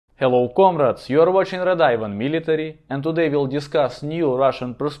Hello comrades, you are watching RedIvan Military, and today we'll discuss new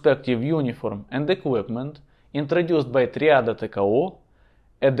Russian perspective uniform and equipment introduced by Triada TKO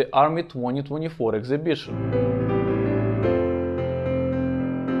at the Army 2024 exhibition.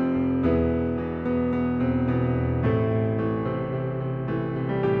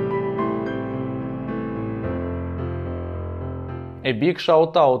 A big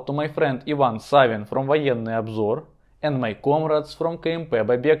shout out to my friend Ivan Savin from Военный обзор and my comrades from KMP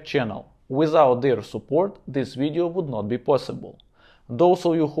Babek channel. Without their support, this video would not be possible. Those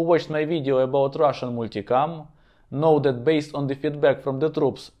of you who watched my video about Russian Multicam know that based on the feedback from the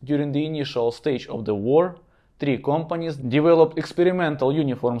troops during the initial stage of the war, three companies developed experimental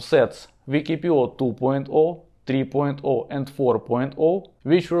uniform sets VKPO 2.0, 3.0 and 4.0,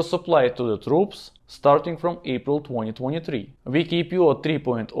 which were supplied to the troops starting from April 2023. VKPO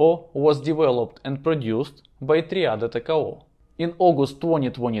 3.0 was developed and produced by Triada TKO. In August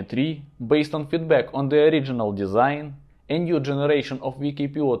 2023, based on feedback on the original design, a new generation of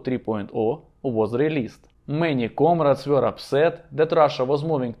VKPO 3.0 was released. Many comrades were upset that Russia was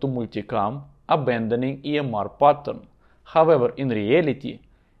moving to Multicam, abandoning EMR pattern. However, in reality,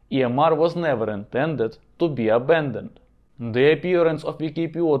 EMR was never intended to be abandoned. The appearance of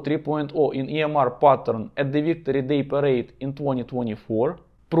VKPO 3.0 in EMR pattern at the Victory Day Parade in 2024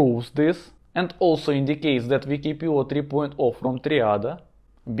 proves this, and also indicates that VKPO 3.0 from Triada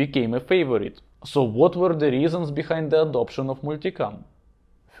became a favorite. So what were the reasons behind the adoption of Multicam?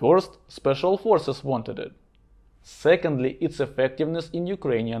 First, Special Forces wanted it. Secondly, its effectiveness in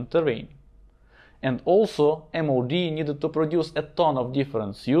Ukrainian terrain. And also, MOD needed to produce a ton of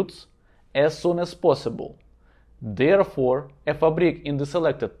different suits as soon as possible. Therefore, a fabric in the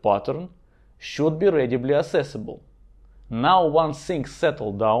selected pattern should be readily accessible. Now, once things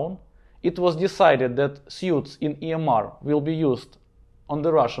settled down, it was decided that suits in EMR will be used on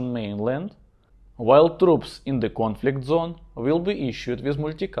the Russian mainland, while troops in the conflict zone will be issued with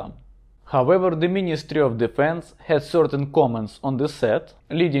Multicam. However, the Ministry of Defense had certain comments on the set,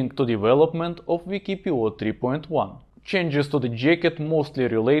 leading to development of VKPO 3.1. Changes to the jacket mostly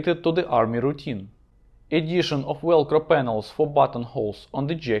related to the army routine. Addition of Velcro panels for buttonholes on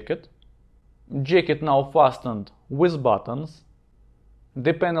the jacket. Jacket now fastened with buttons.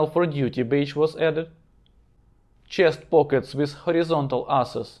 The panel for duty badge was added. Chest pockets with horizontal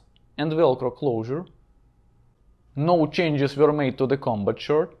asses and Velcro closure. No changes were made to the combat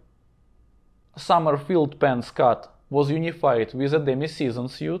shirt. Summer field pants cut was unified with a demi-season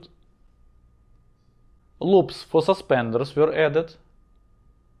suit. Loops for suspenders were added.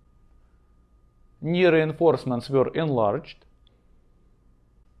 Knee reinforcements were enlarged.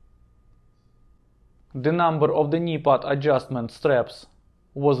 The number of the knee pad adjustment straps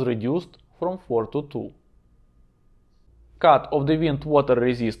was reduced from 4 to 2. Cut of the wind water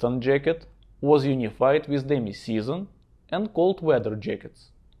resistant jacket was unified with demi-season and cold weather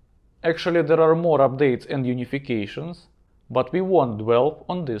jackets. Actually, there are more updates and unifications, but we won't dwell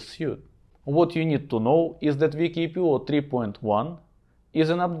on this suit. What you need to know is that VKPO 3.1 is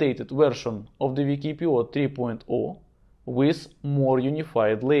an updated version of the VKPO 3.0 with more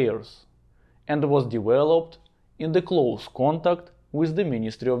unified layers, and was developed in the close contact with the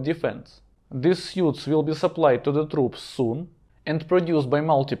Ministry of Defense. These suits will be supplied to the troops soon and produced by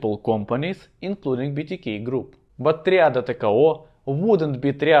multiple companies, including BTK Group. But Triada TKO wouldn't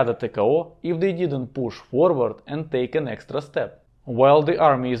be Triada TKO if they didn't push forward and take an extra step. While the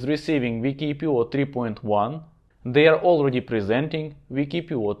army is receiving VKPO 3.1, they are already presenting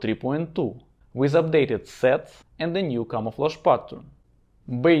VKPO 3.2 with updated sets and a new camouflage pattern.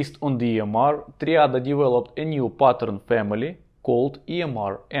 Based on the EMR, Triada developed a new pattern family called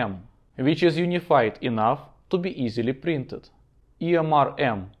EMR-M, which is unified enough to be easily printed.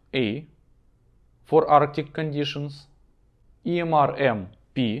 EMR-M-A for Arctic conditions,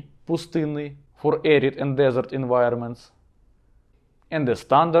 EMR-M-P пустынный for arid and desert environments, and the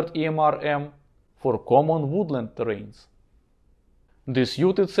standard EMR-M for common woodland terrains. The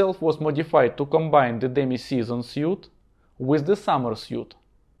suit itself was modified to combine the demi-season suit with the summer suit,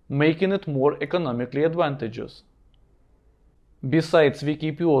 making it more economically advantageous. Besides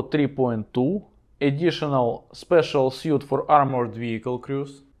VKPO 3.2, additional special suit for armored vehicle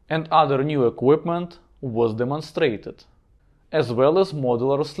crews and other new equipment was demonstrated, as well as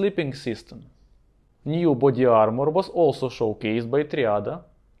modular sleeping system. New body armor was also showcased by Triada,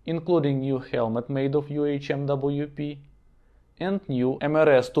 including new helmet made of UHMWP and new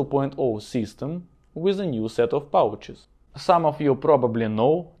MRS 2.0 system with a new set of pouches. Some of you probably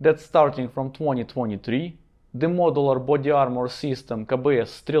know that starting from 2023, the modular body armor system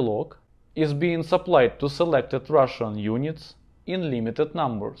KBS Strelok is being supplied to selected Russian units in limited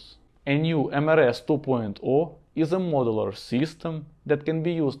numbers. A new MRS 2.0 is a modular system that can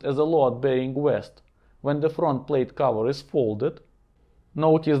be used as a load-bearing vest when the front plate cover is folded.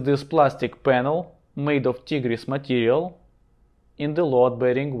 Notice this plastic panel made of Tigris material in the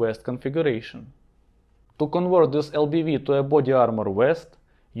load-bearing vest configuration. To convert this LBV to a body armor vest,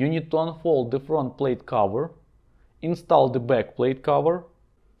 you need to unfold the front plate cover, install the back plate cover,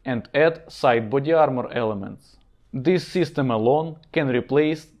 and add side body armor elements. This system alone can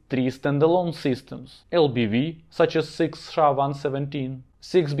replace 3 standalone systems, LBV such as 6SHA-117,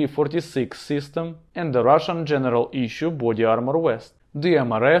 6B46 system, and the Russian General Issue body armor vest. The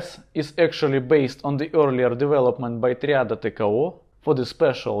MRS is actually based on the earlier development by Triada TKO for the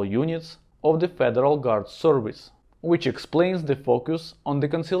special units of the Federal Guard Service, which explains the focus on the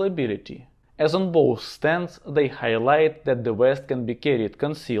concealability, as on both stands they highlight that the vest can be carried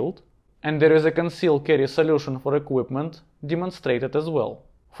concealed, and there is a concealed carry solution for equipment demonstrated as well.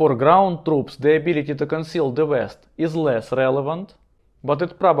 For ground troops, the ability to conceal the vest is less relevant, but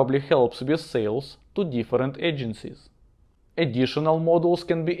it probably helps with sales to different agencies. Additional modules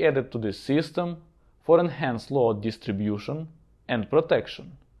can be added to this system for enhanced load distribution and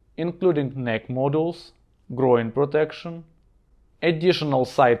protection, including neck modules, groin protection, additional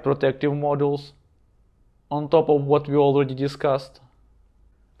side protective modules, on top of what we already discussed,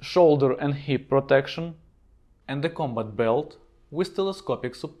 shoulder and hip protection, and the combat belt with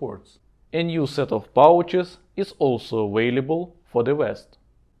telescopic supports. A new set of pouches is also available for the vest.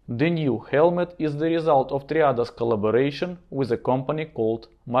 The new helmet is the result of Triada's collaboration with a company called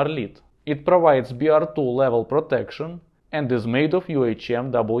Marlit. It provides BR2 level protection and is made of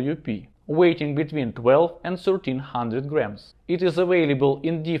UHMWP, weighing between 12 and 1300 grams. It is available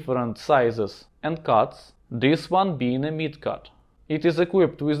in different sizes and cuts, this one being a mid-cut. It is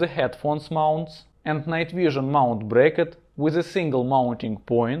equipped with the headphones mounts and night vision mount bracket with a single mounting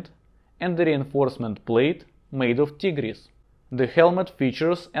point and the reinforcement plate made of Tigris. The helmet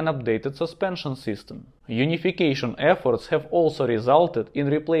features an updated suspension system. Unification efforts have also resulted in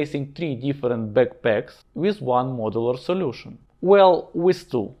replacing 3 different backpacks with one modular solution. Well, with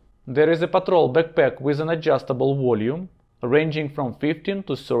 2. There is a patrol backpack with an adjustable volume ranging from 15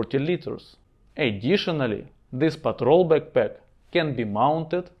 to 30 liters. Additionally, this patrol backpack can be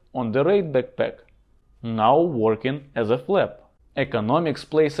mounted on the raid backpack, now working as a flap. Economics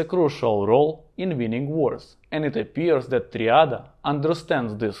plays a crucial role in winning wars, and it appears that Triada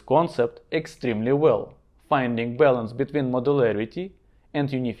understands this concept extremely well, finding balance between modularity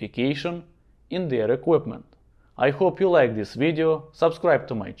and unification in their equipment. I hope you like this video, subscribe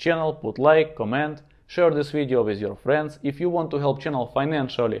to my channel, put like, comment, share this video with your friends. If you want to help channel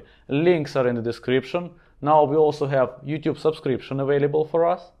financially, links are in the description. Now we also have YouTube subscription available for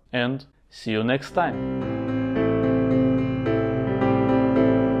us, and see you next time.